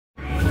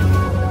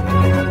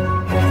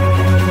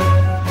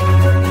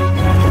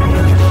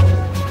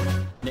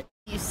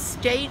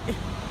state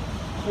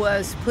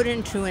was put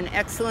into an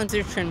excellent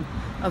position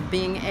of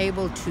being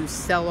able to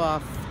sell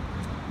off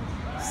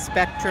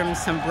Spectrum,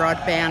 some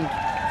broadband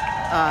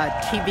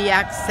TV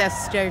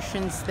access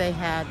stations they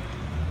had.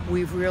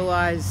 We've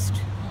realized,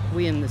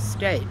 we in the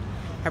state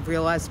have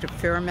realized a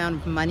fair amount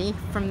of money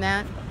from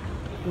that.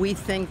 We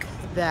think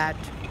that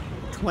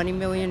 $20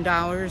 million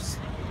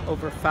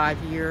over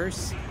 5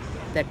 years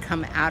that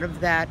come out of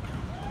that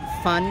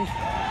fund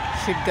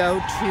should go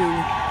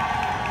to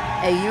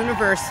a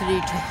university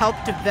to help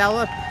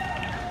develop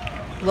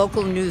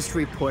local news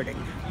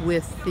reporting,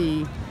 with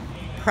the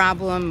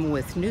problem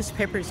with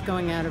newspapers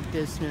going out of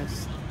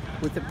business,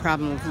 with the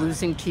problem of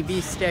losing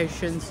TV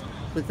stations,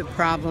 with the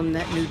problem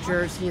that New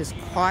Jersey is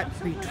caught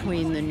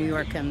between the New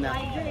York and the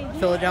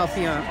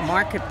Philadelphia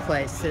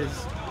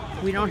marketplaces.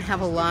 We don't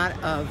have a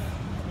lot of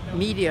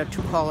media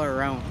to call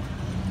our own.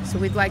 So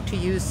we'd like to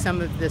use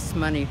some of this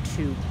money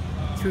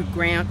through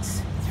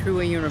grants,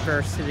 through a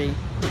university,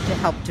 to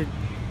help to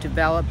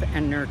develop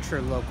and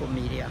nurture local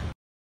media.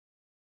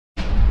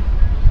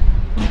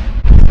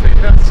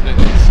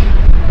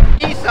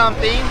 See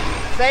something,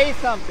 say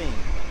something. In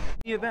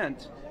the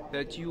event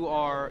that you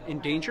are in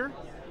danger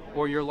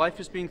or your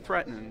life is being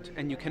threatened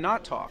and you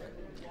cannot talk,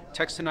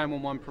 Text to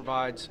 911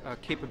 provides a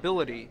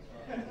capability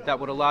that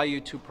would allow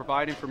you to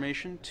provide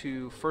information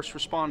to first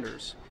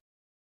responders.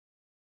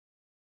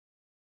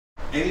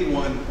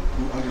 Anyone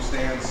who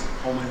understands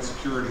Homeland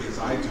Security, as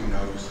I do,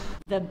 knows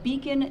the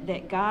beacon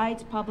that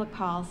guides public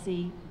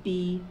policy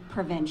be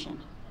prevention.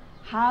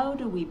 How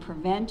do we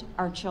prevent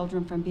our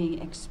children from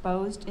being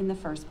exposed in the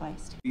first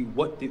place?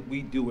 What did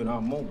we do in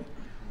our moment?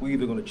 We're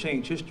either going to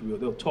change history or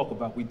they'll talk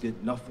about we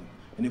did nothing.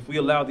 And if we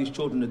allow these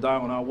children to die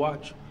on our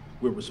watch,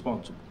 we're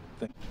responsible.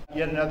 Thank you.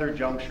 Yet another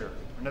juncture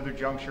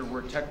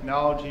where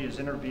technology is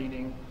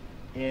intervening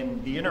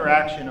in the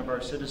interaction of our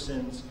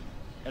citizens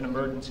and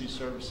emergency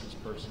services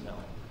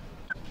personnel.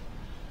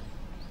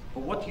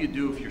 But what do you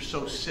do if you're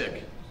so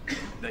sick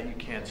that you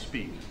can't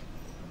speak?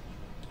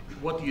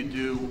 What do you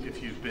do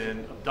if you've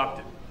been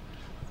abducted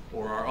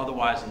or are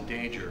otherwise in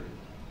danger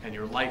and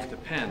your life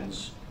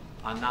depends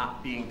on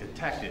not being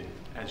detected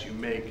as you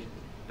make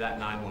that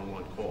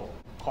 911 call?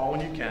 Call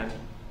when you can,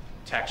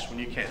 text when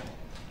you can.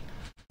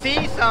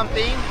 See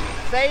something,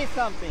 say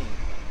something.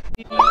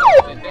 Thank you.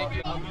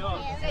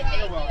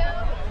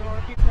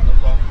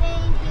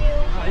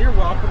 You're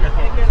welcome.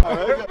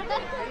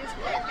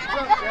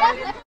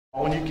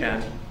 Call when you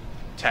can,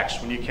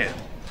 text when you can.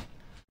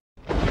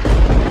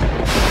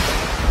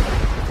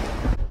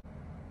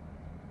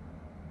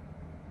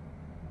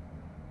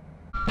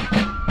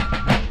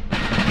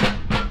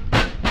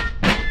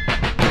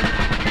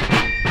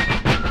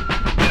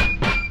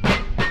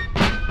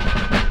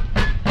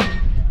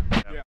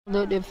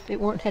 That if it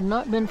had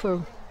not been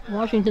for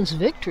Washington's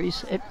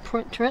victories at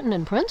Trenton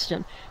and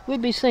Princeton,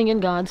 we'd be singing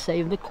God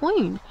Save the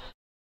Queen.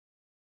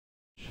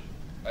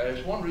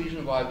 There's one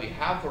reason why we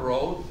have the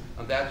road,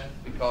 and that's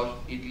because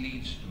it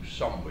leads to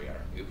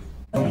somewhere.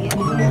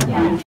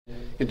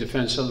 In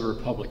defense of the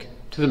Republic,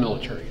 to the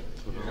military.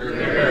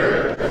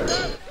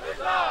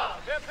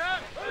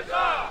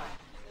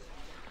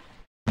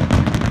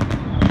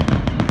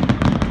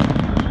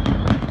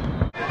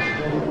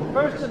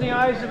 First in the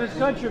eyes of his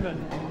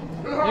countrymen.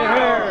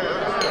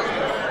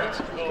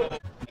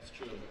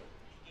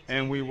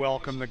 And we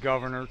welcome the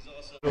governor.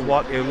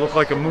 It looked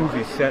like a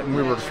movie set, and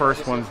we were the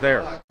first ones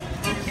there.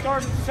 We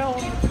started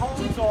selling the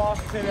cones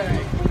off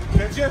today.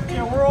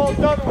 We're all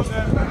done with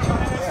them, and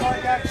it's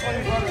like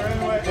actually butter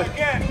anyway.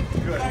 Again,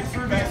 thanks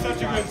for being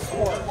such a good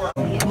sport.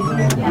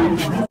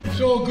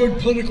 It's all good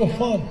political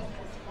fun.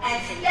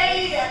 And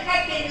stay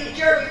heck in New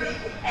Jersey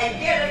and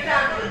get us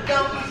out of the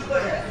dump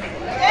put us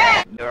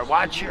in. Or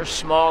watch your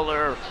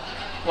smaller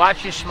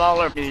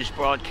news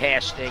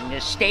broadcasting,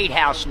 the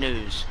Statehouse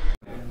News.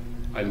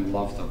 I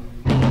love them.